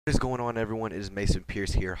What is going on, everyone? It is Mason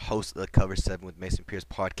Pierce here, host of the Cover 7 with Mason Pierce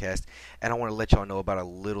podcast, and I want to let y'all know about a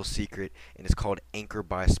little secret, and it's called Anchor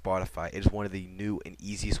by Spotify. It is one of the new and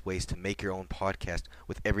easiest ways to make your own podcast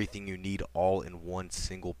with everything you need all in one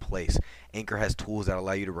single place. Anchor has tools that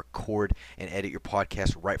allow you to record and edit your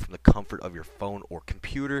podcast right from the comfort of your phone or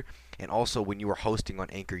computer, and also when you are hosting on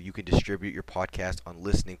Anchor, you can distribute your podcast on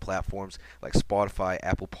listening platforms like Spotify,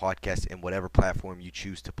 Apple Podcasts, and whatever platform you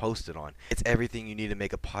choose to post it on. It's everything you need to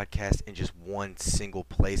make a podcast in just one single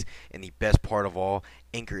place. And the best part of all,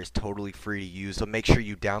 Anchor is totally free to use. So make sure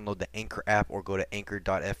you download the Anchor app or go to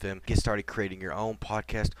anchor.fm. Get started creating your own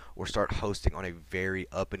podcast or start hosting on a very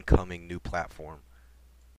up and coming new platform.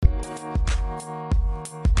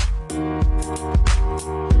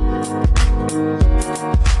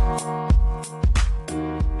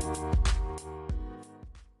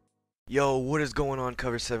 Yo, what is going on,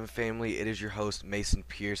 Cover 7 family? It is your host, Mason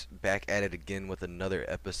Pierce, back at it again with another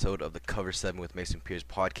episode of the Cover 7 with Mason Pierce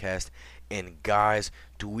podcast. And guys,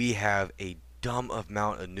 do we have a dumb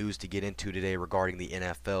amount of news to get into today regarding the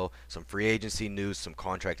NFL, some free agency news, some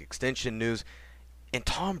contract extension news, and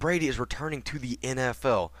Tom Brady is returning to the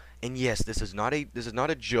NFL. And yes, this is not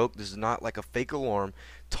a joke. This is not like a fake alarm.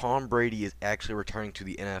 Tom Brady is actually returning to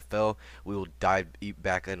the NFL. We will dive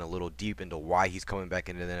back in a little deep into why he's coming back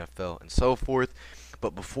into the NFL and so forth.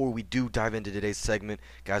 But before we do dive into today's segment,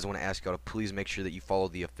 guys, I want to ask y'all to please make sure that you follow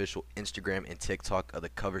the official Instagram and TikTok of the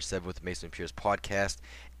Cover 7 with Mason Pierce podcast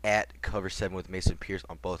at Cover 7 with Mason Pierce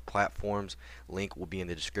on both platforms. Link will be in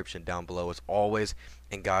the description down below as always.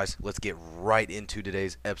 And guys, let's get right into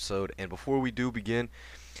today's episode. And before we do begin,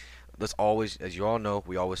 let's always, as you all know,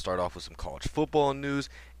 we always start off with some college football news.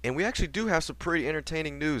 And we actually do have some pretty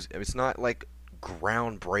entertaining news. It's not like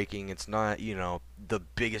groundbreaking. It's not, the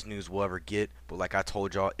biggest news we'll ever get. But like I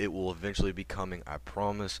told y'all, it will eventually be coming, I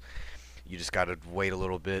promise. You just got to wait a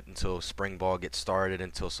little bit until spring ball gets started,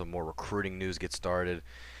 until some more recruiting news gets started,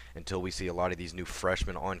 until we see a lot of these new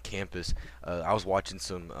freshmen on campus. I was watching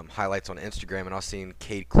some highlights on Instagram, and I was seeing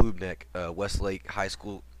Cade Klubnik, Westlake High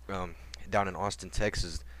School down in Austin,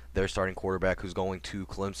 Texas, their starting quarterback who's going to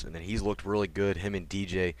Clemson, and he's looked really good. Him and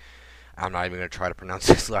DJ. I'm not even going to try to pronounce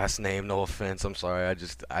his last name. No offense. I'm sorry.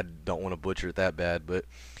 I don't want to butcher it that bad, but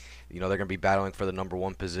they're going to be battling for the number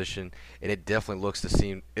one position, and it definitely looks to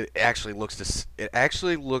seem. It actually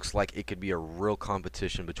looks like it could be a real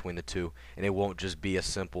competition between the two, and it won't just be a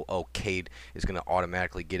simple Cade is going to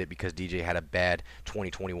automatically get it because DJ had a bad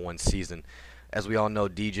 2021 season. As we all know,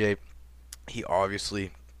 DJ, he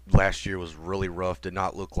obviously last year was really rough. Did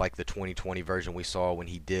not look like the 2020 version we saw when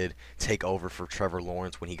he did take over for Trevor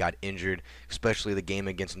Lawrence when he got injured, especially the game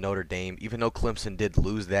against Notre Dame. Even though Clemson did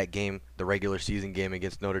lose that game, the regular season game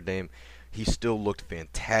against Notre Dame, he still looked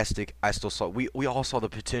fantastic. We all saw the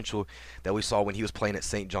potential that we saw when he was playing at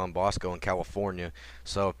St. John Bosco in California.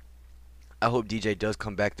 So I hope DJ does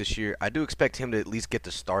come back this year. I do expect him to at least get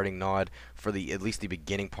the starting nod for at least the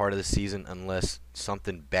beginning part of the season, unless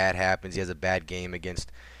something bad happens. He has a bad game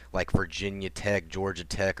against like Virginia Tech, Georgia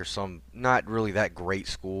Tech, or some not really that great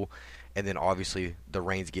school. And then obviously the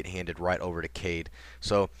reins get handed right over to Cade.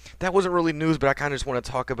 So that wasn't really news, but I kind of just want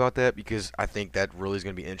to talk about that because I think that really is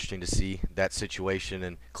going to be interesting to see that situation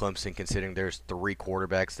in Clemson, considering there's three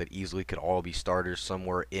quarterbacks that easily could all be starters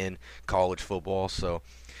somewhere in college football. So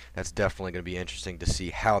that's definitely going to be interesting to see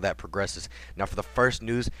how that progresses. Now, for the first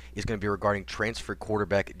news is going to be regarding transfer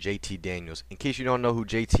quarterback JT Daniels. In case you don't know who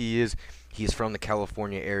JT is, he is from the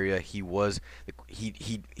California area. He played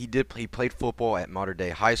football at Mater Dei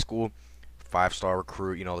High School. 5-star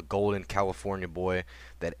recruit, the golden California boy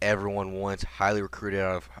that everyone wants, highly recruited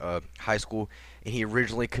out of high school, and he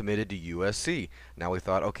originally committed to USC. Now we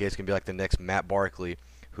thought, okay, it's going to be like the next Matt Barkley,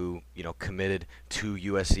 who, committed to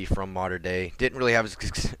USC from Mater Dei. Didn't really have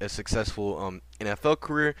a successful NFL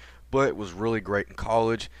career, but was really great in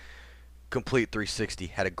college. Complete 360.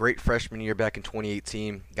 Had a great freshman year back in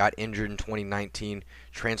 2018. Got injured in 2019.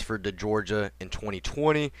 Transferred to Georgia in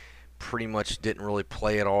 2020. Pretty much didn't really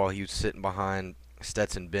play at all. He was sitting behind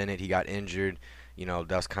Stetson Bennett. He got injured.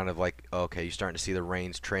 That's kind of like, okay, you're starting to see the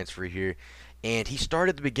reins transfer here. And he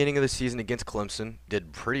started the beginning of the season against Clemson.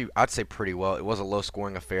 Did I'd say pretty well. It was a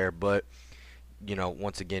low-scoring affair, but,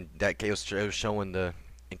 once again, it was showing the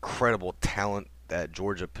incredible talent that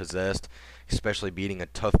Georgia possessed, especially beating a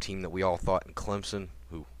tough team that we all thought in Clemson,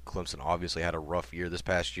 who Clemson obviously had a rough year this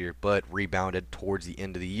past year, but rebounded towards the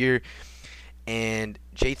end of the year. And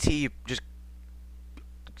JT just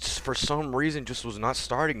for some reason just was not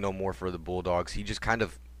starting no more for the Bulldogs. He just kind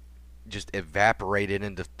of evaporated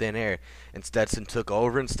into thin air, and Stetson took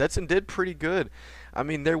over, and Stetson did pretty good. I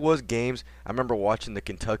mean, there was games. I remember watching the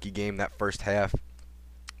Kentucky game that first half.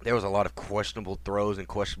 there was a lot of questionable throws and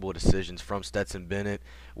questionable decisions from Stetson Bennett,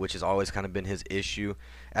 which has always kind of been his issue.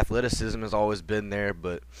 Athleticism has always been there,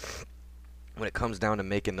 but when it comes down to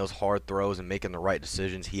making those hard throws and making the right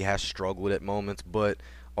decisions, he has struggled at moments, but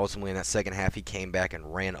ultimately in that second half he came back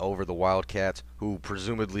and ran over the Wildcats, who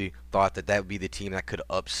presumably thought that would be the team that could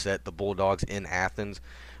upset the Bulldogs in Athens.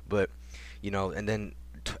 But, and then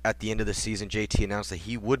at the end of the season, JT announced that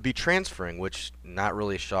he would be transferring, which not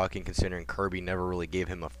really shocking considering Kirby never really gave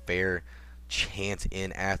him a fair chance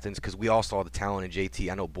in Athens, because we all saw the talent in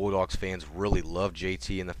JT. I know Bulldogs fans really love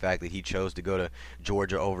JT and the fact that he chose to go to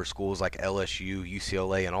Georgia over schools like LSU,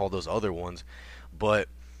 UCLA, and all those other ones. But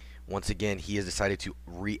once again, he has decided to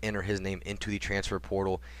re-enter his name into the transfer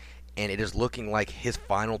portal, and it is looking like his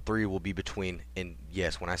final three will be between, and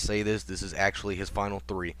yes, when I say this, this is actually his final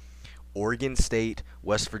three: Oregon State,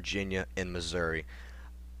 West Virginia, and Missouri.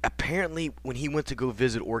 Apparently, when he went to go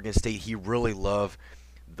visit Oregon State, he really loved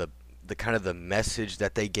the kind of the message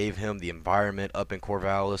that they gave him, the environment up in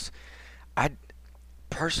Corvallis. I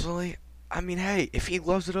personally, I mean, hey, if he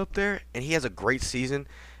loves it up there and he has a great season,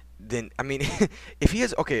 then I mean, if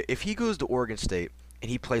he goes to Oregon State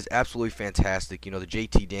and he plays absolutely fantastic, the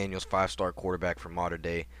JT Daniels 5-star quarterback from modern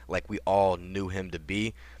day, like we all knew him to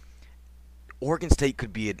be, Oregon State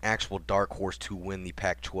could be an actual dark horse to win the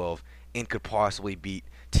Pac-12 and could possibly beat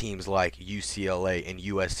teams like UCLA and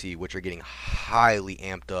USC, which are getting highly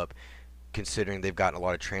amped up considering they've gotten a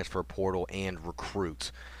lot of transfer portal and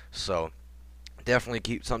recruits. So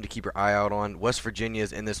definitely something to keep your eye out on. West Virginia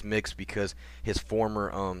is in this mix because his former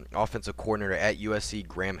offensive coordinator at USC,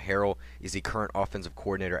 Graham Harrell, is the current offensive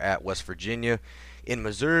coordinator at West Virginia. In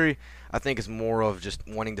Missouri, I think it's more of just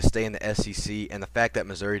wanting to stay in the SEC, and the fact that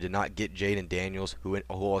Missouri did not get Jaden Daniels, who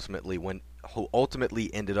ultimately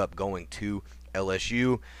ended up going to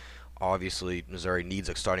LSU. Obviously, Missouri needs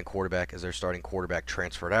a starting quarterback as their starting quarterback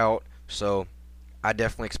transferred out. So I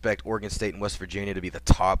definitely expect Oregon State and West Virginia to be the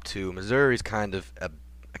top two. Missouri's kind of a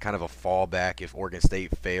fallback if Oregon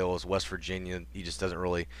State fails. West Virginia, he just doesn't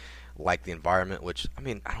really like the environment, which, I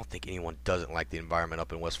mean, I don't think anyone doesn't like the environment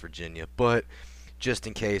up in West Virginia, but just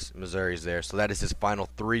in case, Missouri's there. So that is his final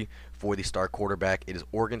three for the star quarterback. It is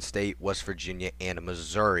Oregon State, West Virginia, and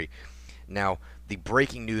Missouri. Now, the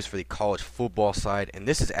breaking news for the college football side, and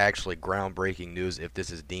this is actually groundbreaking news if this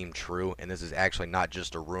is deemed true, and this is actually not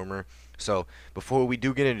just a rumor. So, before we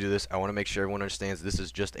do get into this, I want to make sure everyone understands this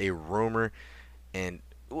is just a rumor, and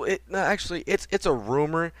it's a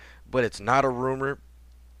rumor, but it's not a rumor,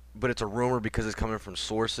 but it's a rumor because it's coming from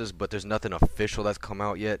sources, but there's nothing official that's come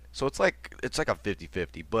out yet. So it's like a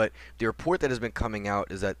 50-50. But the report that has been coming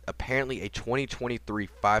out is that apparently a 2023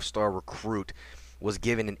 5-star recruit was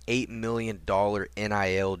given an $8 million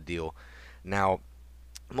NIL deal. Now,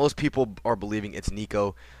 most people are believing it's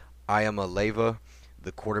Nico Iamaleava,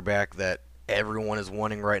 the quarterback that everyone is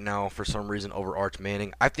wanting right now for some reason over Arch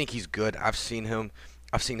Manning. I think he's good. I've seen him.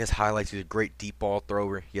 I've seen his highlights. He's a great deep ball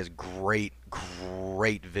thrower. He has great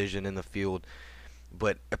vision in the field.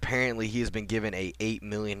 But apparently he has been given a $8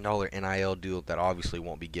 million NIL deal that obviously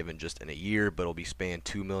won't be given just in a year, but it'll be spanned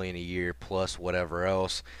 $2 million a year plus whatever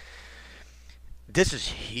else. This is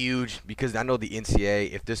huge because I know the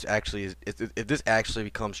NCAA, if this actually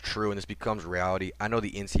becomes true and this becomes reality, I know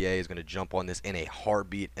the NCAA is going to jump on this in a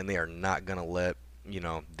heartbeat, and they are not going to let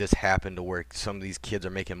this happen to where some of these kids are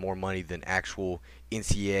making more money than actual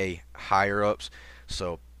NCAA higher ups.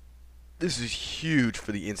 So this is huge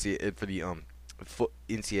for the NCAA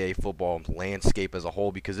football landscape as a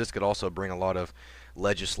whole, because this could also bring a lot of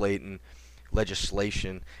legislation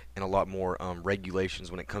and a lot more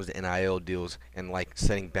regulations when it comes to NIL deals and like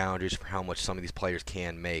setting boundaries for how much some of these players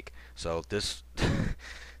can make. So this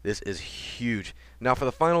this is huge. Now for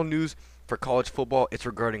the final news for college football, it's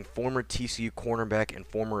regarding former TCU cornerback and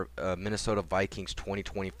former Minnesota Vikings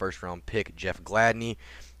 2020 first-round pick Jeff Gladney,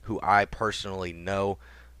 who I personally know.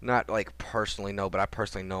 Not like personally know, but I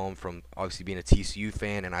personally know him from obviously being a TCU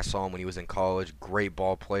fan, and I saw him when he was in college. Great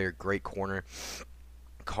ball player, great corner,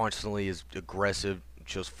 constantly is aggressive,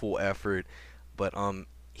 shows full effort. But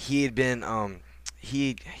he had been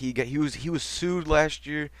he was sued last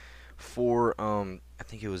year for I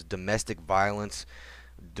think it was domestic violence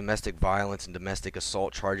and domestic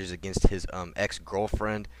assault charges against his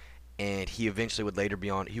ex-girlfriend, and he would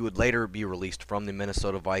later be released from the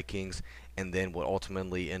Minnesota Vikings, and then would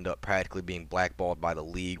ultimately end up practically being blackballed by the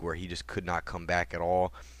league, where he just could not come back at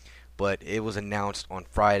all. But it was announced on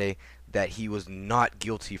Friday that he was not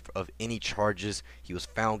guilty of any charges. He was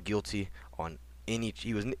found guilty on any.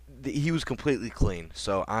 He was completely clean.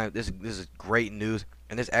 So this is great news,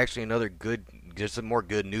 and there's actually there's some more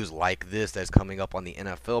good news like this that's coming up on the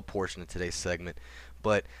NFL portion of today's segment.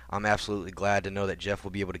 But I'm absolutely glad to know that Jeff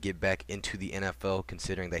will be able to get back into the NFL,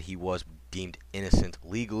 considering that he was deemed innocent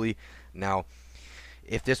legally. Now,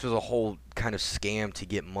 if this was a whole kind of scam to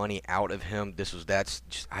get money out of him, that's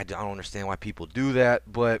just, I don't understand why people do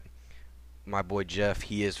that. But my boy Jeff,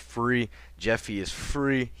 he is free. Jeffy is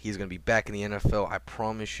free. He's going to be back in the NFL. I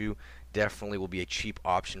promise you. Definitely will be a cheap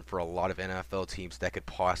option for a lot of NFL teams that could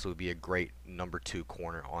possibly be a great number 2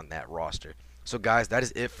 corner on that roster. So guys, that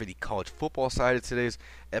is it for the college football side of today's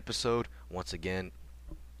episode. Once again,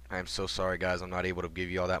 I am so sorry, guys. I'm not able to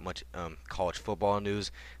give you all that much college football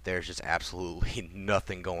news. There's just absolutely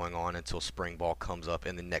nothing going on until spring ball comes up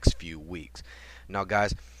in the next few weeks. Now,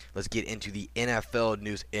 guys, let's get into the NFL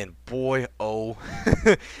news. And boy, oh,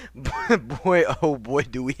 boy,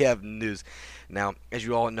 do we have news. Now, as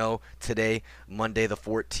you all know, today, Monday the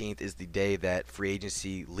 14th, is the day that free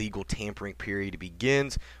agency legal tampering period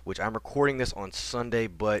begins, which I'm recording this on Sunday,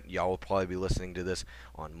 but y'all will probably be listening to this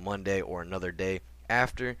on Monday or another day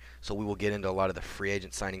after, so we will get into a lot of the free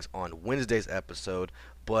agent signings on Wednesday's episode.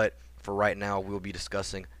 But for right now, we'll be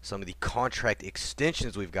discussing some of the contract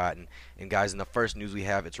extensions we've gotten. And guys, in the first news we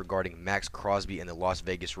have, it's regarding Max Crosby and the Las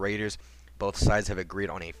Vegas Raiders. Both sides have agreed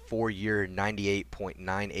on a 4-year,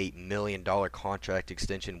 $98.98 million contract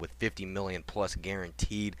extension with $50 million plus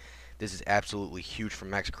guaranteed. This is absolutely huge for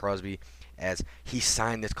Max Crosby, as he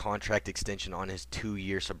signed this contract extension on his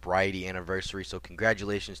 2-year sobriety anniversary. So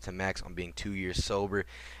congratulations to Max on being 2 years sober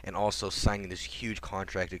and also signing this huge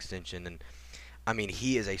contract extension. And I mean,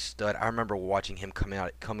 he is a stud. I remember watching him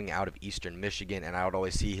coming out of Eastern Michigan, and I would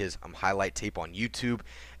always see his highlight tape on YouTube,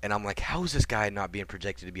 and I'm like, how is this guy not being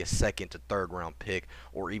projected to be a second to third round pick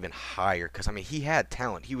or even higher? Because I mean, he had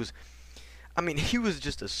talent. He was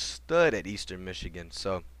just a stud at Eastern Michigan.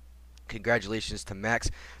 So congratulations to Max.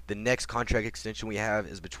 The next contract extension we have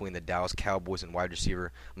is between the Dallas Cowboys and wide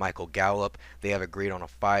receiver Michael Gallup. They have agreed on a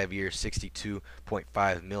 5-year,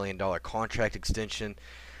 $62.5 million contract extension.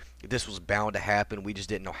 This was bound to happen. We just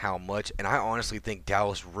didn't know how much. And I honestly think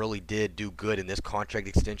Dallas really did do good in this contract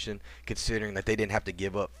extension, considering that they didn't have to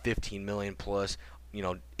give up $15 million plus,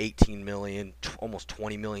 18 million, almost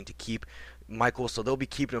 20 million to keep Michael. So they'll be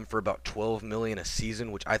keeping him for about 12 million a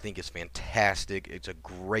season, which I think is fantastic. It's a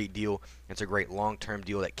great deal. It's a great long-term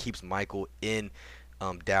deal that keeps Michael in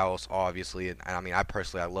Dallas, obviously. And I mean,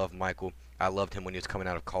 I love Michael. I loved him when he was coming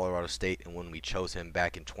out of Colorado State and when we chose him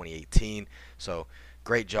back in 2018. So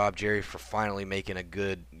great job, Jerry, for finally making a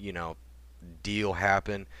good, deal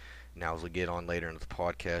happen. Now, as we get on later in the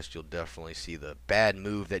podcast, you'll definitely see the bad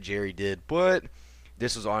move that Jerry did, but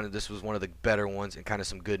this was one of the better ones and kind of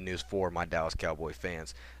some good news for my Dallas Cowboy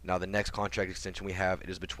fans. Now, the next contract extension we have, it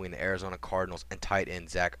is between the Arizona Cardinals and tight end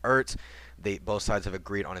Zach Ertz. Both sides have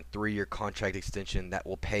agreed on a 3-year contract extension that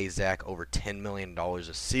will pay Zach over $10 million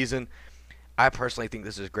a season. I personally think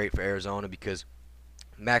this is great for Arizona because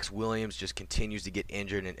Max Williams just continues to get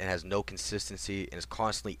injured and has no consistency and is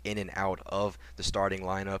constantly in and out of the starting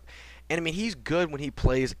lineup. And I mean, he's good when he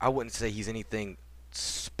plays. I wouldn't say he's anything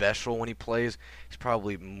special when he plays. He's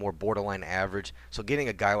probably more borderline average. So getting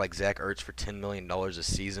a guy like Zach Ertz for $10 million a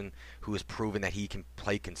season, who has proven that he can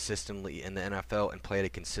play consistently in the NFL and play at a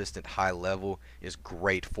consistent high level, is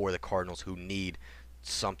great for the Cardinals, who need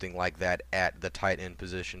something like that at the tight end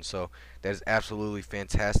position. So that is absolutely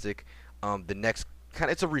fantastic. The next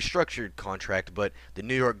it's a restructured contract, but the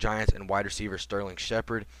New York Giants and wide receiver Sterling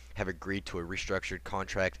Shepard have agreed to a restructured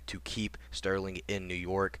contract to keep Sterling in New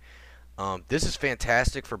York. This is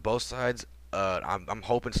fantastic for both sides. I'm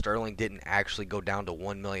hoping Sterling didn't actually go down to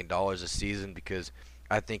 $1 million a season, because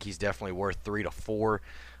I think he's definitely worth 3 to 4.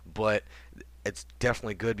 But it's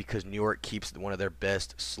definitely good because New York keeps one of their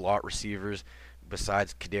best slot receivers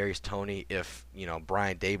besides Kadarius Toney. If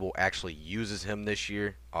Brian Dable actually uses him this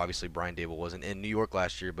year, obviously Brian Dable wasn't in New York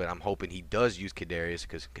last year, but I'm hoping he does use Kadarius,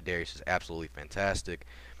 because Kadarius is absolutely fantastic.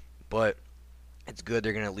 But it's good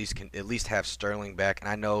they're going to at least have Sterling back. And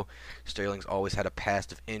I know Sterling's always had a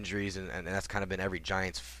past of injuries, and that's kind of been every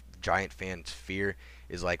Giant fan's fear,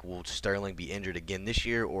 is like, will Sterling be injured again this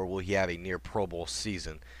year, or will he have a near Pro Bowl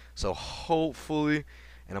season? So hopefully,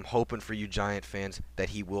 and I'm hoping for you Giant fans, that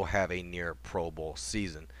he will have a near Pro Bowl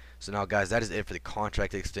season. So now, guys, that is it for the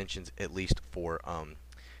contract extensions, at least for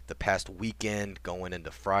the past weekend going into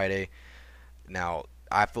Friday. Now,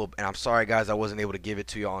 and I'm sorry, guys, I wasn't able to give it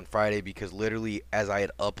to you on Friday, because literally as I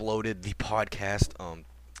had uploaded the podcast on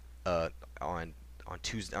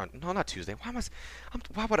Tuesday, no, not Tuesday. Why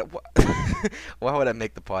would I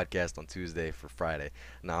make the podcast on Tuesday for Friday?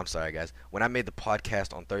 No, I'm sorry, guys. When I made the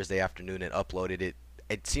podcast on Thursday afternoon and uploaded it,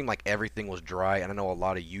 it seemed like everything was dry. And I know a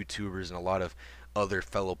lot of YouTubers and a lot of other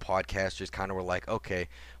fellow podcasters kind of were like, okay,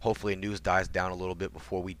 hopefully news dies down a little bit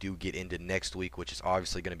before we do get into next week, which is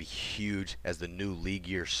obviously going to be huge as the new league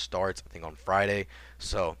year starts, I think on Friday.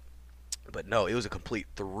 So, but no, it was a complete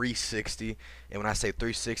 360. And when I say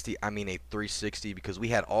 360, I mean a 360 because we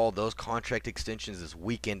had all those contract extensions this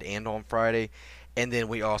weekend and on Friday. And then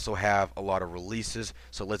we also have a lot of releases.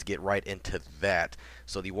 So let's get right into that.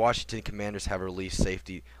 So the Washington Commanders have released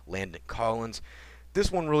safety Landon Collins.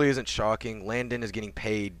 This one really isn't shocking. Landon is getting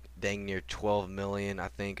paid dang near 12 million, I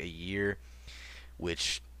think, a year,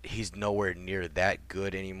 which he's nowhere near that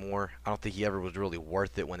good anymore. I don't think he ever was really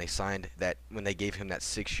worth it when they gave him that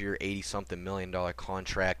 6-year, 80 something million dollar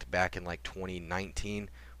contract back in like 2019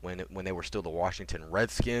 when they were still the Washington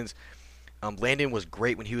Redskins. Landon was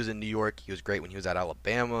great when he was in New York. He was great when he was at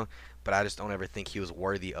Alabama, but I just don't ever think he was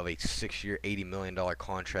worthy of a 6-year, $80 million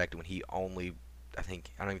contract when he only I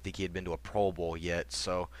don't even think he had been to a Pro Bowl yet.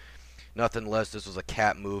 So nothing less. This was a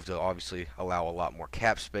cap move to obviously allow a lot more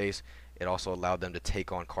cap space. It also allowed them to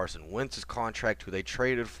take on Carson Wentz's contract, who they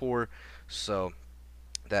traded for. So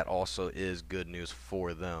that also is good news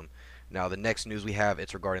for them. Now the next news we have,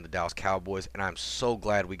 it's regarding the Dallas Cowboys, and I'm so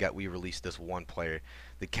glad we released this one player.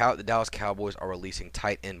 The Dallas Cowboys are releasing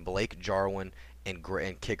tight end Blake Jarwin and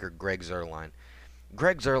kicker Greg Zuerlein.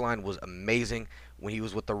 Greg Zuerlein was amazing when he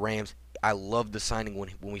was with the Rams. I loved the signing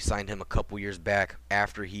when we signed him a couple years back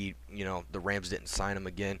after the Rams didn't sign him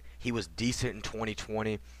again. He was decent in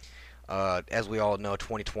 2020. As we all know,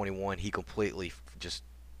 2021 he completely just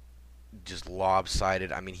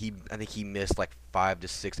lopsided. I think he missed like 5 to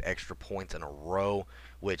 6 extra points in a row,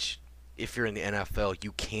 which if you're in the NFL,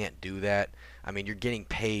 you can't do that. I mean, you're getting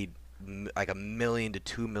paid like $1 million to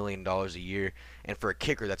 $2 million a year, and for a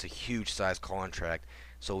kicker, that's a huge size contract.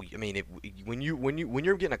 So I mean, when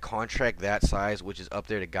you're getting a contract that size, which is up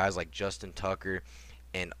there to guys like Justin Tucker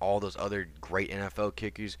and all those other great NFL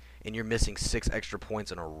kickers, and you're missing 6 extra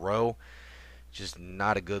points in a row, just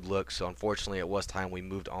not a good look. So unfortunately, it was time we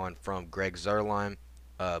moved on from Greg Zuerlein.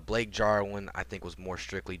 Blake Jarwin, I think, was more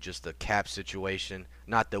strictly just a cap situation.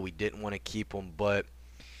 Not that we didn't want to keep him, but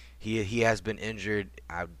he has been injured.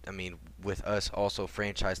 I mean, with us also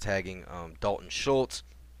franchise tagging Dalton Schultz,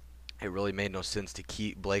 it really made no sense to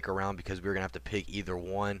keep Blake around because we were going to have to pick either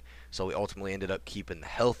one. So we ultimately ended up keeping the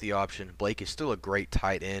healthy option. Blake is still a great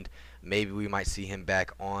tight end. Maybe we might see him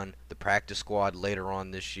back on the practice squad later on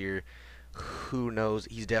this year. Who knows?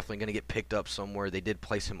 He's definitely going to get picked up somewhere. They did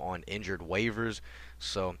place him on injured waivers,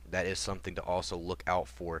 so that is something to also look out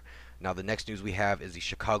for. Now, the next news we have is the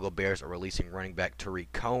Chicago Bears are releasing running back Tariq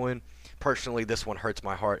Cohen. Personally, this one hurts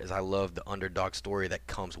my heart as I love the underdog story that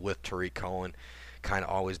comes with Tariq Cohen, kind of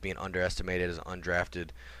always being underestimated as an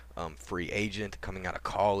undrafted free agent coming out of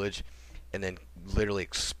college and then literally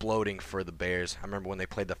exploding for the Bears. I remember when they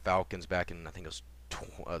played the Falcons back in, I think it was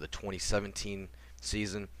the 2017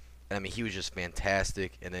 season. I mean, he was just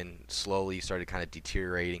fantastic, and then slowly started kind of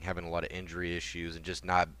deteriorating, having a lot of injury issues, and just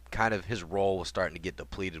not kind of his role was starting to get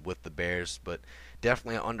depleted with the Bears. But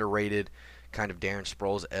definitely an underrated kind of Darren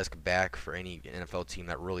Sproles-esque back for any NFL team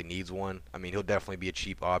that really needs one. I mean, he'll definitely be a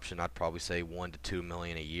cheap option. I'd probably say $1 to $2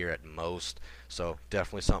 million a year at most. So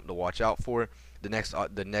definitely something to watch out for. The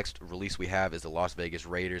next release we have is the Las Vegas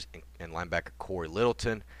Raiders and linebacker Corey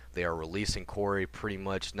Littleton. They are releasing Corey pretty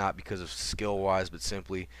much not because of skill-wise, but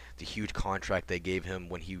simply the huge contract they gave him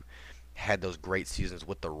when he had those great seasons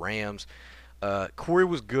with the Rams. Corey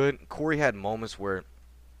was good. Corey had moments where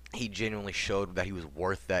he genuinely showed that he was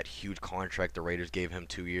worth that huge contract the Raiders gave him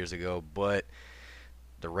 2 years ago, but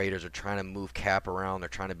the Raiders are trying to move cap around. They're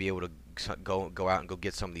trying to be able to go out and go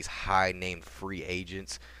get some of these high-named free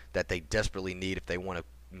agents that they desperately need if they want to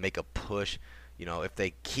make a push. You know, if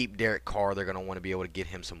they keep Derek Carr, they're going to want to be able to get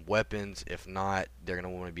him some weapons. If not, they're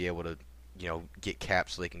going to want to be able to, get cap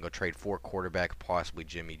so they can go trade for a quarterback, possibly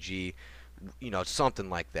Jimmy G, something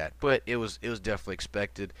like that. But it was definitely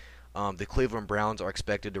expected. The Cleveland Browns are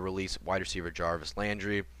expected to release wide receiver Jarvis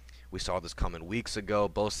Landry. We saw this coming weeks ago.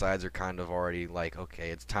 Both sides are kind of already like, okay,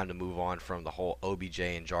 it's time to move on from the whole OBJ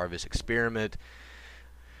and Jarvis experiment.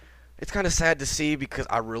 It's kind of sad to see because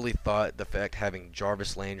I really thought the fact having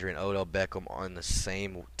Jarvis Landry and Odell Beckham on the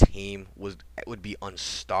same team would be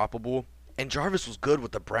unstoppable. And Jarvis was good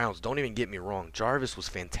with the Browns. Don't even get me wrong. Jarvis was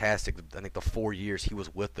fantastic. I think the 4 years he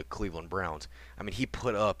was with the Cleveland Browns. I mean, he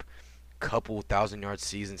put up a couple 1,000-yard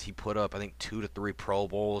seasons. He put up, I think, 2 to 3 Pro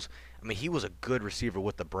Bowls. I mean, he was a good receiver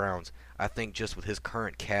with the Browns. I think just with his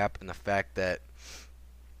current cap and the fact that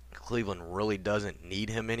Cleveland really doesn't need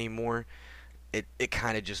him anymore, it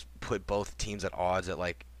kind of just put both teams at odds at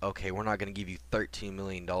like, okay, we're not going to give you $13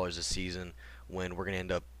 million a season when we're going to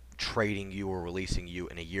end up trading you or releasing you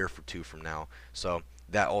in a year or two from now. So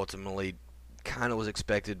that ultimately kind of was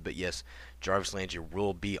expected, but yes, Jarvis Landry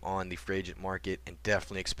will be on the free agent market, and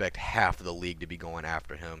definitely expect half of the league to be going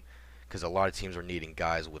after him because a lot of teams are needing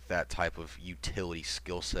guys with that type of utility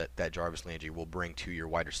skill set that Jarvis Landry will bring to your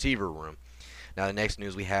wide receiver room. Now, the next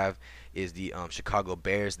news we have is the Chicago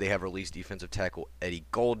Bears. They have released defensive tackle Eddie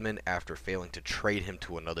Goldman after failing to trade him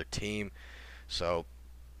to another team. So,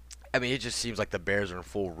 I mean, it just seems like the Bears are in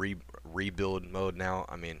full rebuild mode now.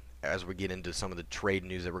 I mean, as we get into some of the trade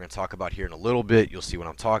news that we're going to talk about here in a little bit, you'll see what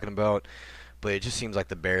I'm talking about. But it just seems like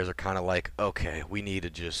the Bears are kind of like, okay, we need to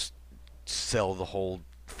just sell the whole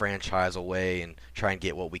franchise away and try and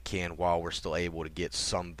get what we can while we're still able to get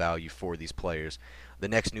some value for these players. The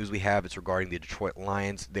next news we have is regarding the Detroit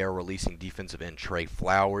Lions. They're releasing defensive end Trey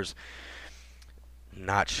Flowers.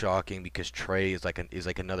 Not shocking because Trey is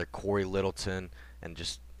like another Corey Littleton, and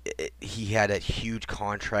just he had a huge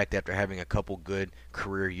contract after having a couple good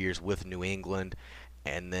career years with New England,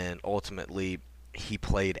 and then ultimately he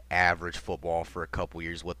played average football for a couple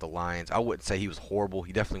years with the Lions. I wouldn't say he was horrible.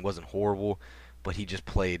 He definitely wasn't horrible, but he just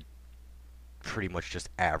played pretty much just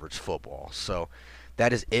average football. So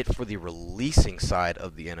that is it for the releasing side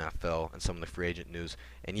of the NFL and some of the free agent news.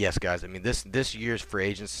 And yes, guys, I mean this year's free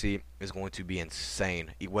agency is going to be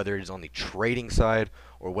insane. Whether it is on the trading side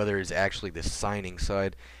or whether it is actually the signing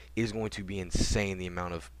side, it is going to be insane the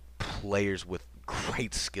amount of players with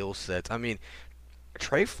great skill sets. I mean,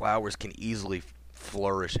 Trey Flowers can easily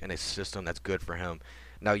flourish in a system that's good for him.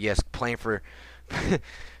 Now, yes, playing for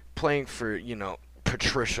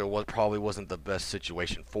Patricia probably wasn't the best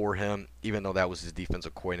situation for him, even though that was his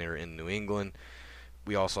defensive coordinator in New England.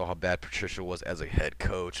 We all saw how bad Patricia was as a head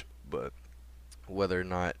coach, but whether or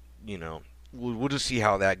not, we'll just see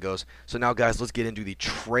how that goes. So now, guys, let's get into the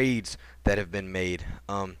trades that have been made,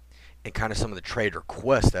 and kind of some of the trade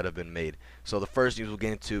requests that have been made. So the first news we'll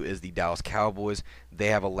get into is the Dallas Cowboys. They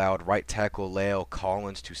have allowed right tackle La'el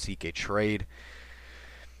Collins to seek a trade.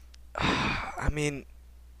 I mean,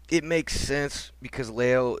 it makes sense because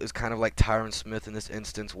La'el is kind of like Tyron Smith in this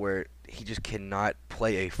instance where he just cannot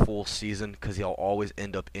play a full season because he'll always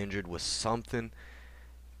end up injured with something.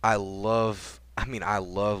 I love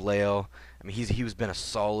La'el. I mean, he's been a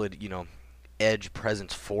solid, edge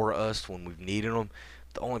presence for us when we've needed him.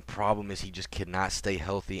 The only problem is he just cannot stay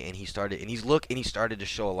healthy, and he started to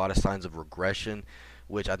show a lot of signs of regression,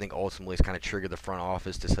 which I think ultimately has kind of triggered the front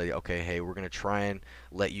office to say, okay, hey, we're going to try and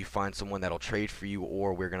let you find someone that'll trade for you,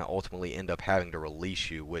 or we're going to ultimately end up having to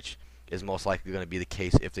release you, which is most likely going to be the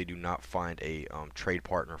case if they do not find a trade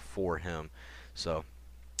partner for him. So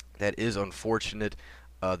that is unfortunate.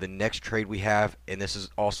 The next trade we have, and this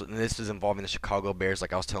is involving the Chicago Bears,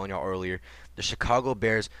 like I was telling y'all earlier. The Chicago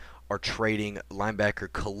Bears are trading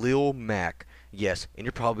linebacker Khalil Mack. Yes, and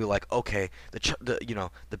you're probably like, okay,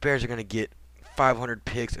 the Bears are going to get 500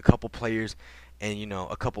 picks, a couple players, and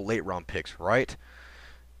a couple late round picks, right?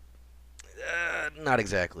 Not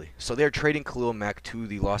exactly. So they're trading Khalil Mack to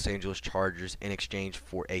the Los Angeles Chargers in exchange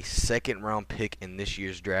for a second round pick in this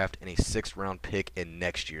year's draft and a sixth round pick in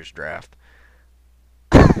next year's draft.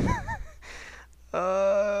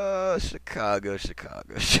 Chicago.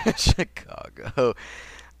 Chicago.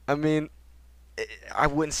 I mean, I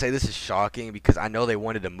wouldn't say this is shocking because I know they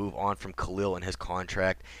wanted to move on from Khalil and his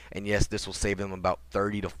contract, and yes, this will save them about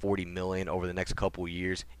 30 to 40 million over the next couple of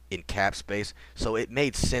years in cap space. So it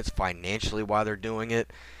made sense financially why they're doing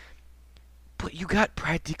it. But you got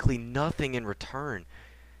practically nothing in return.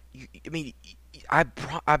 I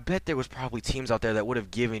bet there was probably teams out there that would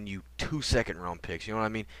have given you 2 second-round picks. You know what I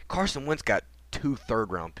mean? Carson Wentz got 2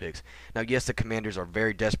 third-round picks. Now, yes, the Commanders are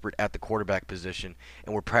very desperate at the quarterback position,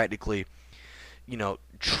 and we're practically,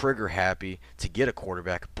 trigger happy to get a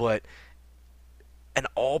quarterback. But an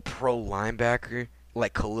all-pro linebacker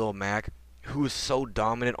like Khalil Mack, who is so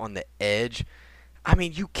dominant on the edge, I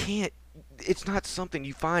mean, you can't. It's not something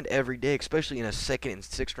you find every day, especially in a second and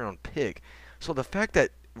sixth-round pick. So the fact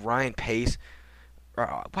that Ryan Pace,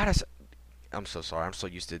 I'm so sorry. I'm so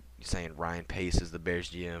used to saying Ryan Pace is the Bears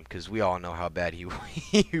GM because we all know how bad he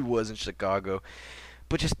was in Chicago.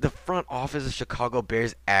 But just the front office of Chicago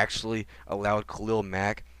Bears actually allowed Khalil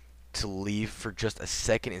Mack to leave for just a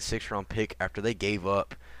second and sixth round pick after they gave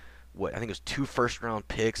up I think it was 2 first round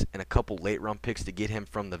picks and a couple late round picks to get him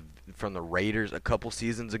from the Raiders a couple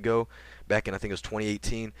seasons ago, back in I think it was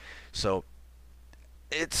 2018. So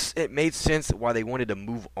it made sense why they wanted to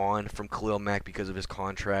move on from Khalil Mack because of his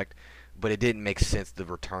contract, but it didn't make sense the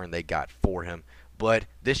return they got for him. But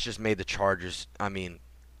this just made the Chargers,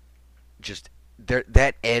 just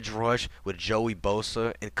that edge rush with Joey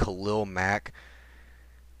Bosa and Khalil Mack.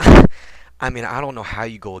 I mean, I don't know how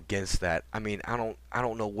you go against that. I mean, I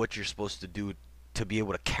don't know what you're supposed to do to be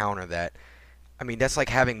able to counter that. I mean, that's like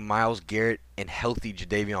having Myles Garrett and healthy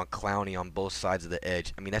Jadeveon Clowney on both sides of the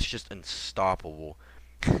edge. I mean, that's just unstoppable.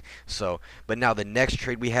 So, but now the next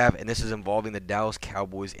trade we have, and this is involving the Dallas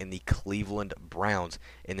Cowboys and the Cleveland Browns,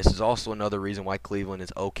 and this is also another reason why Cleveland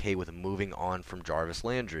is okay with moving on from Jarvis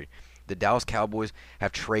Landry. The Dallas Cowboys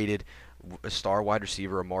have traded a star wide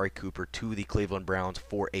receiver Amari Cooper to the Cleveland Browns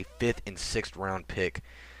for a fifth and sixth round pick.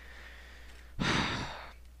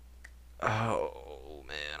 Oh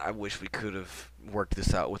man, I wish we could have worked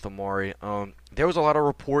this out with Amari. There was a lot of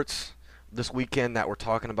reports this weekend that were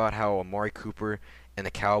talking about how Amari Cooper and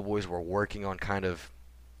the Cowboys were working on kind of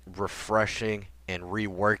refreshing and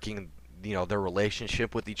reworking, their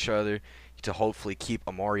relationship with each other to hopefully keep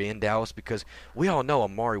Amari in Dallas, because we all know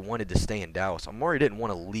Amari wanted to stay in Dallas. Amari didn't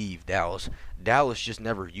want to leave Dallas. Dallas just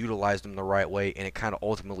never utilized him the right way, and it kind of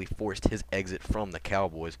ultimately forced his exit from the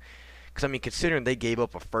Cowboys. Because, I mean, considering they gave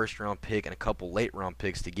up a first-round pick and a couple late-round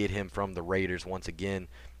picks to get him from the Raiders once again,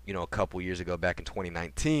 a couple years ago back in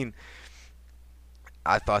 2019,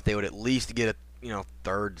 I thought they would at least get a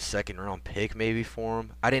third, second round pick maybe for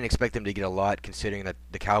him. I didn't expect them to get a lot, considering that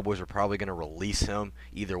the Cowboys were probably going to release him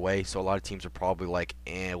either way. So a lot of teams are probably like,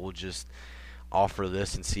 we'll just offer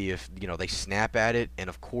this and see if they snap at it. And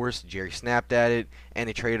of course, Jerry snapped at it, and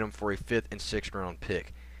they traded him for a fifth and sixth round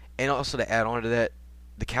pick. And also to add on to that,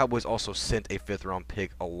 the Cowboys also sent a fifth round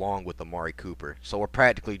pick along with Amari Cooper. So we're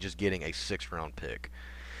practically just getting a sixth round pick.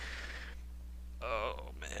 Oh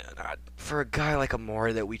man, for a guy like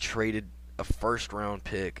Amari that we traded a first round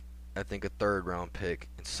pick, I think a third round pick,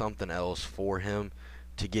 and something else for him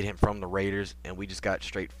to get him from the Raiders, and we just got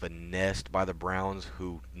straight finessed by the Browns,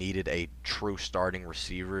 who needed a true starting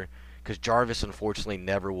receiver, because Jarvis unfortunately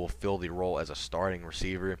never will fill the role as a starting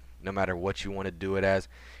receiver, no matter what you want to do it as,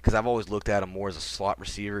 because I've always looked at him more as a slot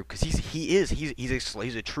receiver, because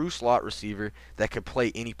he's a true slot receiver that could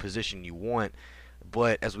play any position you want.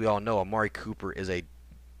 But as we all know, Amari Cooper is a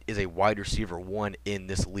wide receiver one in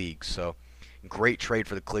this league. So great trade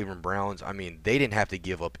for the Cleveland Browns. I mean, they didn't have to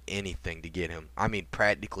give up anything to get him. I mean,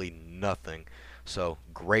 practically nothing. So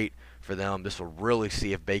great for them. This will really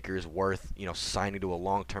see if Baker is worth, signing to a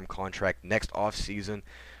long-term contract next offseason,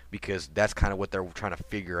 because that's kind of what they're trying to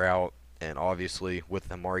figure out. And obviously,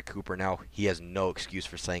 with Amari Cooper now, he has no excuse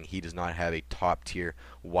for saying he does not have a top-tier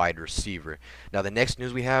wide receiver. Now, the next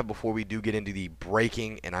news we have before we do get into the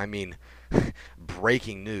breaking, and I mean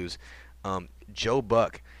breaking news, Joe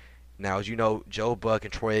Buck. Now, as you know, Joe Buck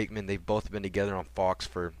and Troy Aikman, they've both been together on Fox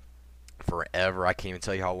for forever. I can't even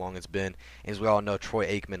tell you how long it's been. And as we all know, Troy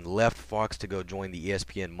Aikman left Fox to go join the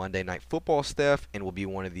ESPN Monday Night Football staff and will be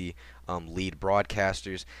one of the lead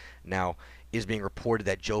broadcasters. Now, it is being reported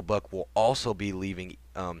that Joe Buck will also be leaving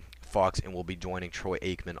Fox and will be joining Troy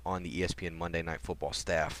Aikman on the ESPN Monday Night Football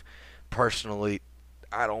staff. Personally,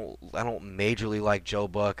 I don't majorly like Joe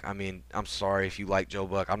Buck. I mean, I'm sorry if you like Joe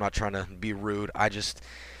Buck. I'm not trying to be rude.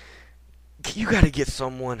 You got to get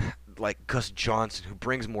someone like Gus Johnson who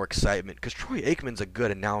brings more excitement, because Troy Aikman's a good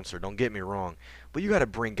announcer, don't get me wrong, but you got to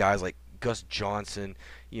bring guys like Gus Johnson,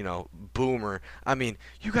 Boomer. I mean,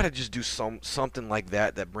 you got to just do something like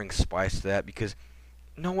that brings spice to that, because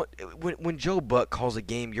no one, when Joe Buck calls a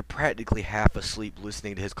game, you're practically half asleep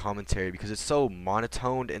listening to his commentary, because it's so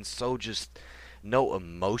monotoned and so just no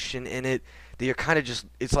emotion in it that you're kind of just,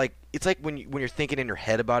 it's like when you're thinking in your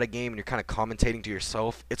head about a game and you're kind of commentating to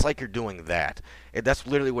yourself. It's like you're doing that. That's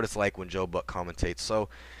literally what it's like when Joe Buck commentates. So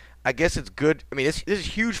I guess it's good. I mean, this is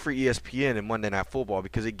huge for ESPN and Monday Night Football,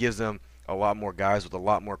 because it gives them a lot more guys with a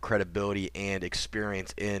lot more credibility and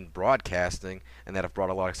experience in broadcasting, and that have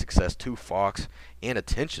brought a lot of success to Fox and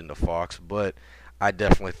attention to Fox. But I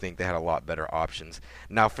definitely think they had a lot better options.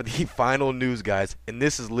 Now for the final news, guys, and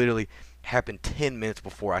this is literally happened 10 minutes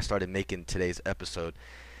before I started making today's episode.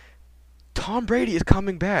 Tom Brady is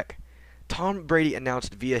coming back. Tom Brady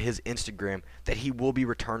announced via his Instagram that he will be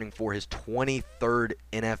returning for his 23rd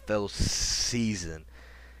NFL season.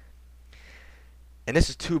 And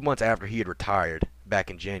this is 2 months after he had retired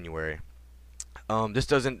back in January. This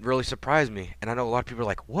doesn't really surprise me. And I know a lot of people are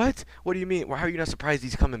like, what? What do you mean? How are you not surprised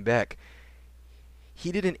he's coming back?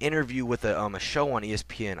 He did an interview with a show on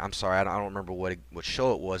ESPN. I'm sorry, I don't remember what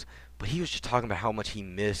show it was, but he was just talking about how much he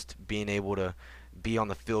missed being able to be on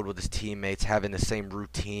the field with his teammates, having the same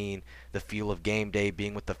routine, the feel of game day,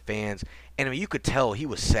 being with the fans. And I mean, you could tell he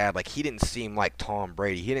was sad. Like, he didn't seem like Tom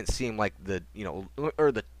Brady. He didn't seem like the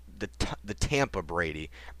Tampa Brady.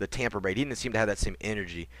 The Tampa Brady. He didn't seem to have that same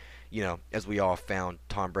energy, as we all found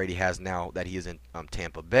Tom Brady has now that he is in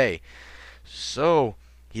Tampa Bay. So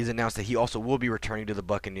He's announced that he also will be returning to the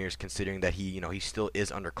Buccaneers, considering that he still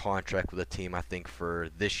is under contract with the team, I think, for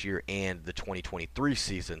this year and the 2023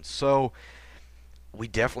 season. So we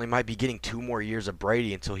definitely might be getting 2 more years of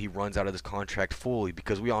Brady until he runs out of this contract fully,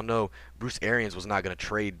 because we all know Bruce Arians was not going to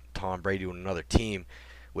trade Tom Brady to another team,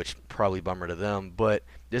 which probably bummer to them. But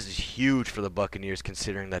this is huge for the Buccaneers,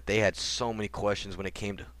 considering that they had so many questions when it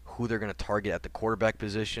came to who they're going to target at the quarterback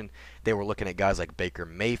position. They were looking at guys like Baker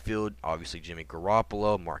Mayfield, obviously Jimmy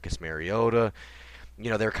Garoppolo, Marcus Mariota.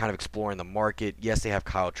 They're kind of exploring the market. Yes, they have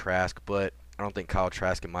Kyle Trask, but I don't think Kyle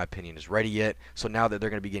Trask, in my opinion, is ready yet. So now that they're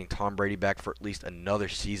going to be getting Tom Brady back for at least another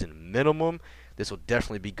season minimum, this will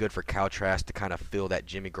definitely be good for Kyle Trask to kind of fill that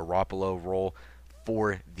Jimmy Garoppolo role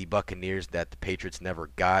for the Buccaneers that the Patriots never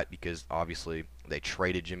got, because obviously they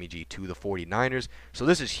traded Jimmy G to the 49ers. So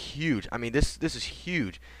this is huge. I mean, this is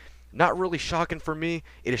huge. Not really shocking for me.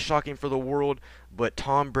 It is shocking for the world. But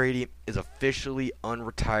Tom Brady is officially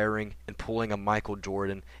unretiring and pulling a Michael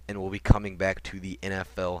Jordan and will be coming back to the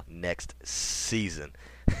NFL next season.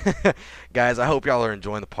 Guys, I hope y'all are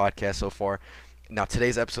enjoying the podcast so far. Now,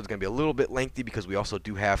 today's episode is going to be a little bit lengthy because we also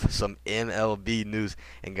do have some MLB news.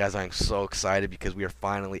 And, guys, I'm so excited because we are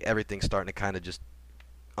finally, everything's starting to kind of just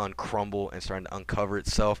uncrumble and starting to uncover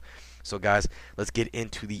itself. So, guys, let's get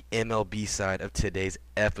into the MLB side of today's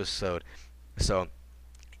episode. So,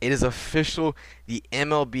 it is official. The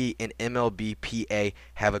MLB and MLBPA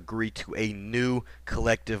have agreed to a new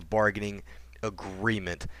collective bargaining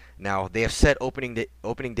agreement. Now, they have set opening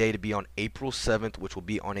day to be on April 7th, which will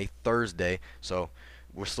be on a Thursday. So,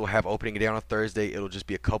 we'll still have opening day on a Thursday. It'll just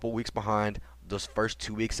be a couple weeks behind. Those first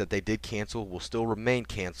 2 weeks that they did cancel will still remain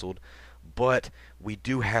canceled. But we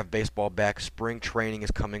do have baseball back. Spring training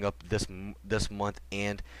is coming up this month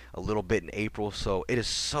and a little bit in April, so it is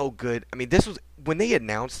so good. I mean, this was when they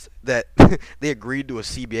announced that they agreed to a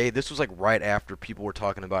CBA. This was like right after people were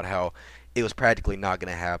talking about how it was practically not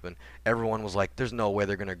going to happen. Everyone was like, there's no way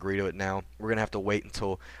they're going to agree to it now. We're going to have to wait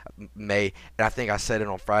until May. And I think I said it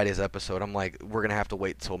on Friday's episode. I'm like, we're going to have to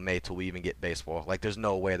wait until May till we even get baseball. Like, there's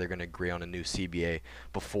no way they're going to agree on a new CBA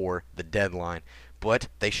before the deadline. But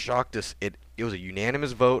they shocked us. It was a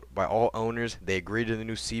unanimous vote by all owners. They agreed to the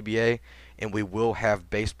new CBA, and we will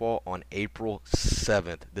have baseball on April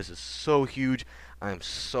 7th. This is so huge. I am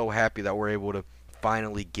so happy that we're able to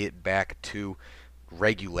finally get back to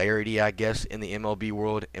regularity, I guess, in the MLB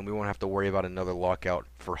world, and we won't have to worry about another lockout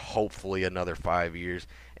for hopefully another 5 years,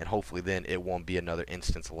 and hopefully then it won't be another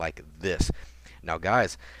instance like this. Now,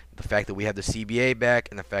 guys, the fact that we have the CBA back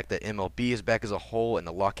and the fact that MLB is back as a whole and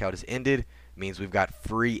the lockout is ended means we've got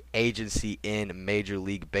free agency in Major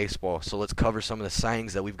League Baseball. So let's cover some of the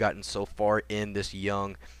signings that we've gotten so far in this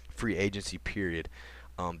young free agency period.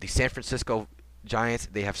 The San Francisco Giants,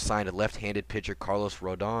 they have signed a left-handed pitcher, Carlos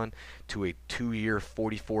Rodon, to a 2-year,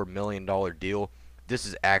 $44 million deal. This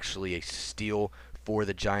is actually a steal for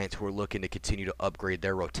the Giants, who are looking to continue to upgrade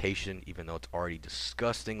their rotation, even though it's already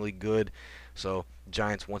disgustingly good. So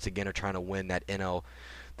Giants once again are trying to win the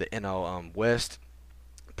NL West.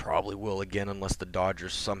 Probably will again unless the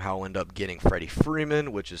Dodgers somehow end up getting Freddie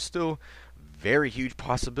Freeman, which is still very huge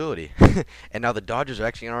possibility. And now the Dodgers are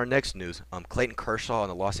actually in our next news. Clayton Kershaw and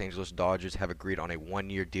the Los Angeles Dodgers have agreed on a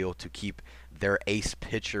 1-year deal to keep their ace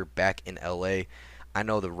pitcher back in LA. I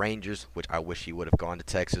know the Rangers, which I wish he would have gone to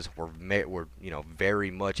Texas, were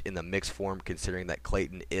very much in the mix for him, considering that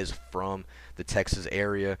Clayton is from the Texas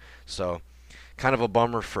area. So kind of a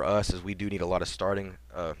bummer for us, as we do need a lot of starting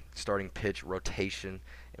pitch rotation,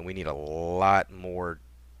 and we need a lot more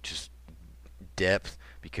just depth,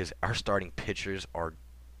 because our starting pitchers are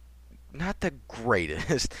not the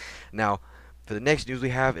greatest. Now, for the next news we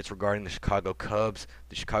have, it's regarding the Chicago Cubs.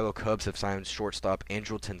 The Chicago Cubs have signed shortstop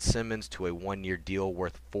Andrelton Simmons to a 1-year deal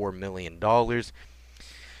worth $4 million.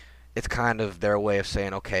 It's kind of their way of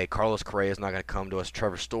saying, okay, Carlos Correa is not going to come to us,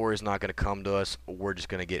 Trevor Story is not going to come to us, we're just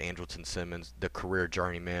going to get Andrelton Simmons, the career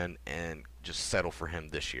journeyman, and just settle for him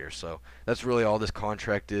this year. So that's really all this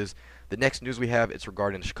contract is. The next news we have, it's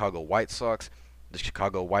regarding the Chicago White Sox. The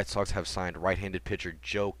Chicago White Sox have signed right-handed pitcher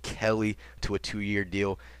Joe Kelly to a 2-year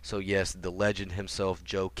deal. So yes, the legend himself,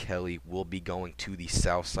 Joe Kelly, will be going to the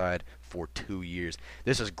South Side for 2 years.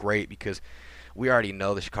 This is great because we already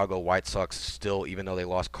know the Chicago White Sox still, even though they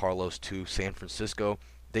lost Carlos to San Francisco,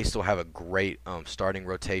 they still have a great starting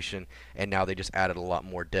rotation, and now they just added a lot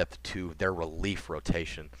more depth to their relief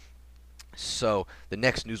rotation. So the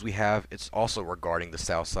next news we have, it's also regarding the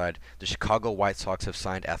South Side. The Chicago White Sox have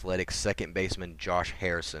signed athletic second baseman Josh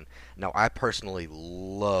Harrison. Now, I personally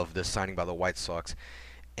love this signing by the White Sox,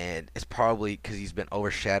 and it's probably because he's been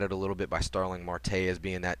overshadowed a little bit by Starling Marte as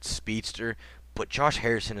being that speedster, But Josh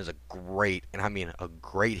Harrison is a great, and I mean a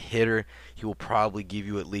great hitter. He will probably give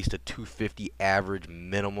you at least a 250 average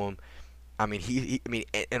minimum. I mean, I mean,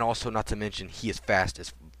 and also not to mention he is fast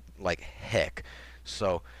as like heck.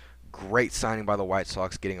 So, great signing by the White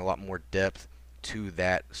Sox, getting a lot more depth to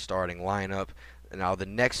that starting lineup. Now, the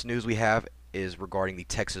next news we have is regarding the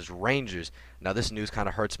Texas Rangers. Now, this news kind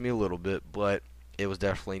of hurts me a little bit, but it was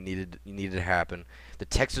definitely needed to happen. The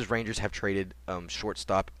Texas Rangers have traded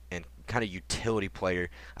shortstop and kind of utility player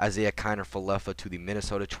Isaiah Kiner-Falefa to the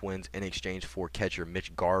Minnesota Twins in exchange for catcher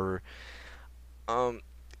Mitch Garver.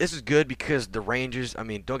 This is good because the Rangers, I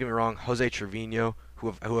mean, don't get me wrong, Jose Trevino, who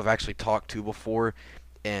have actually talked to before,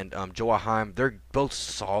 and Joe Heim, they're both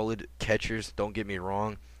solid catchers, don't get me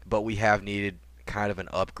wrong, but we have needed kind of an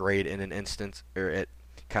upgrade in an instance, or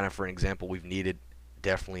kind of for an example, we've needed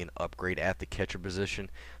definitely an upgrade at the catcher position.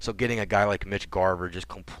 So getting a guy like Mitch Garver just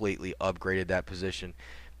completely upgraded that position.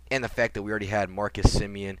 And the fact that we already had Marcus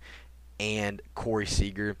Semien and Corey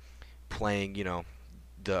Seager playing,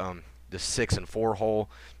 the 6 and 4 hole,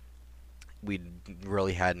 we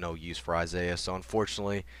really had no use for Isaiah. So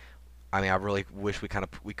unfortunately, I mean, I really wish we could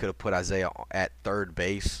have put Isaiah at third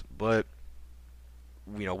base, but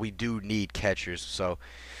we do need catchers. So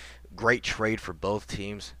great trade for both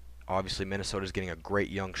teams. Obviously, Minnesota's getting a great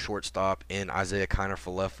young shortstop in Isaiah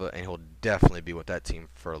Kiner-Falefa, and he'll definitely be with that team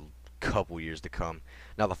for a couple years to come.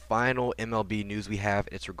 Now, the final MLB news we have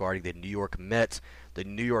is regarding the New York Mets. The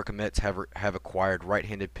New York Mets have acquired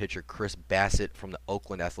right-handed pitcher Chris Bassett from the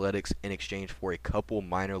Oakland Athletics in exchange for a couple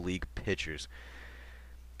minor league pitchers.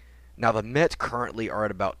 Now, the Mets currently are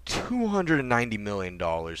at about $290 million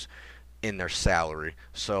in their salary.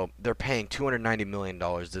 So they're paying $290 million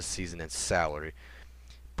this season in salary.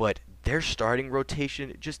 But their starting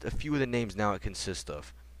rotation, just a few of the names now it consists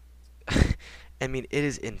of. I mean, it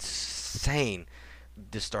is insane,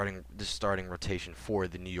 this starting rotation for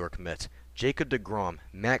the New York Mets. Jacob deGrom,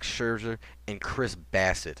 Max Scherzer, and Chris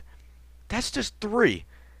Bassett. That's just three.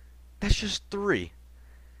 That's just three.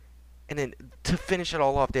 And then to finish it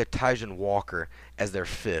all off, they have Tyjon Walker as their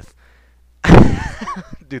fifth.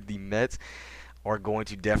 Dude, the Mets are going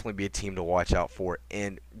to definitely be a team to watch out for.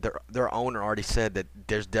 And their owner already said that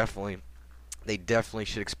they definitely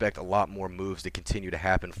should expect a lot more moves to continue to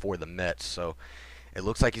happen for the Mets. So it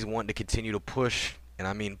looks like he's wanting to continue to push, and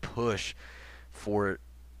I mean push, for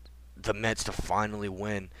the Mets to finally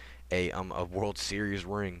win a World Series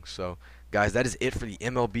ring. So, guys, that is it for the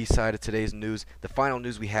MLB side of today's news. The final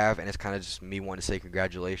news we have, and it's kind of just me wanting to say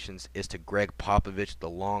congratulations, is to Greg Popovich, the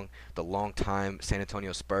long-time San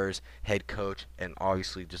Antonio Spurs head coach, and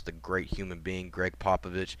obviously just a great human being, Greg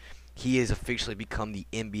Popovich. He has officially become the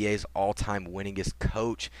NBA's all-time winningest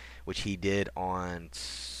coach, which he did on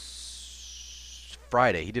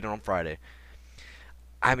Friday. He did it on Friday.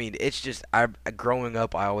 I mean, it's just, growing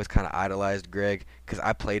up, I always kind of idolized Greg because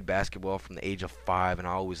I played basketball from the age of 5, and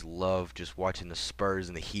I always loved just watching the Spurs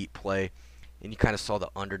and the Heat play. And you kind of saw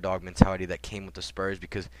the underdog mentality that came with the Spurs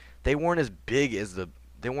because they weren't as big as the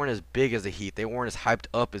Heat. They weren't as hyped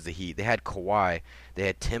up as the Heat. They had Kawhi, they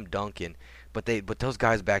had Tim Duncan, but those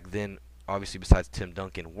guys back then, obviously besides Tim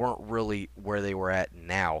Duncan, weren't really where they were at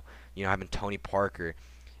now. Having Tony Parker,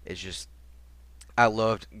 it's just, I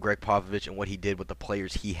loved Greg Popovich and what he did with the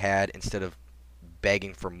players he had. Instead of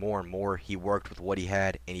begging for more and more, he worked with what he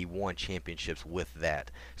had, and he won championships with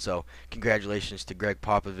that. So congratulations to Greg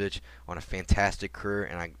Popovich on a fantastic career,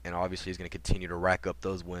 and obviously he's going to continue to rack up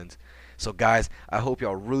those wins. So guys, I hope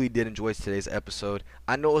y'all really did enjoy today's episode.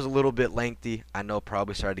 I know it was a little bit lengthy. I know it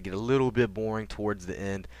probably started to get a little bit boring towards the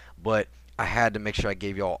end, but I had to make sure I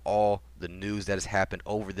gave y'all all the news that has happened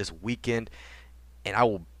over this weekend, and I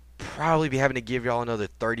will probably be having to give y'all another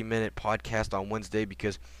 30-minute podcast on Wednesday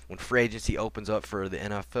because when free agency opens up for the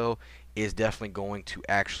NFL, it is definitely going to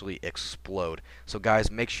actually explode. So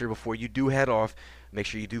guys, make sure before you do head off, make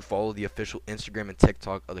sure you do follow the official Instagram and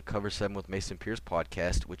TikTok of the Cover 7 with Mason Pierce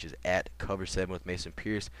podcast, which is at Cover 7 with Mason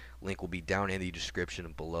Pierce. Link will be down in the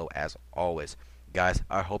description below as always. Guys,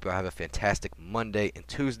 I hope y'all have a fantastic Monday and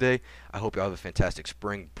Tuesday. I hope y'all have a fantastic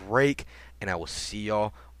spring break, and I will see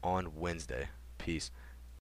y'all on Wednesday. Peace.